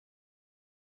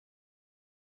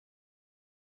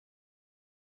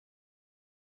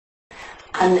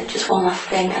And just one last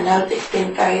thing, I know that it's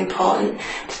been very important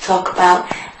to talk about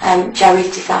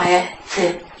Jerry's desire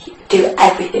to do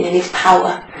everything in his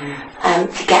power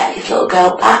to get his little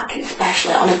girl back,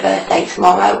 especially on her birthday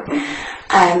tomorrow.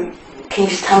 Can you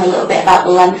just tell me a little bit about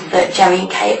the lengths that Jerry and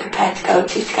Kate are prepared to go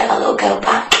to get that little girl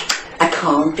back? I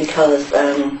can't, because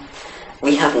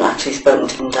we haven't actually spoken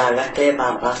to them directly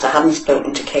about that. I haven't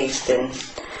spoken to Kate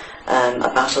since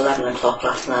about 11 o'clock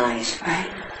last night. Right.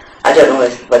 I don't know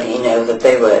whether you know that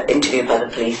they were interviewed by the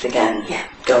police again,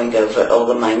 going over all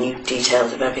the minute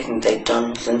details of everything they'd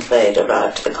done since they'd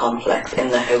arrived at the complex, in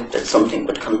the hope that something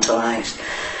would come to light.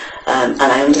 And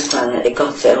I understand that it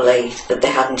got so late that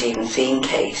they hadn't even seen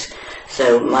Kate.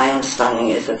 So my understanding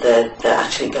is that they're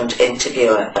actually going to interview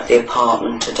her at the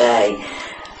apartment today.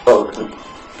 Well,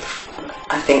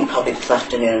 I think probably this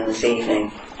afternoon and this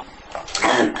evening.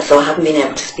 So I haven't been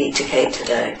able to speak to Kate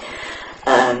today.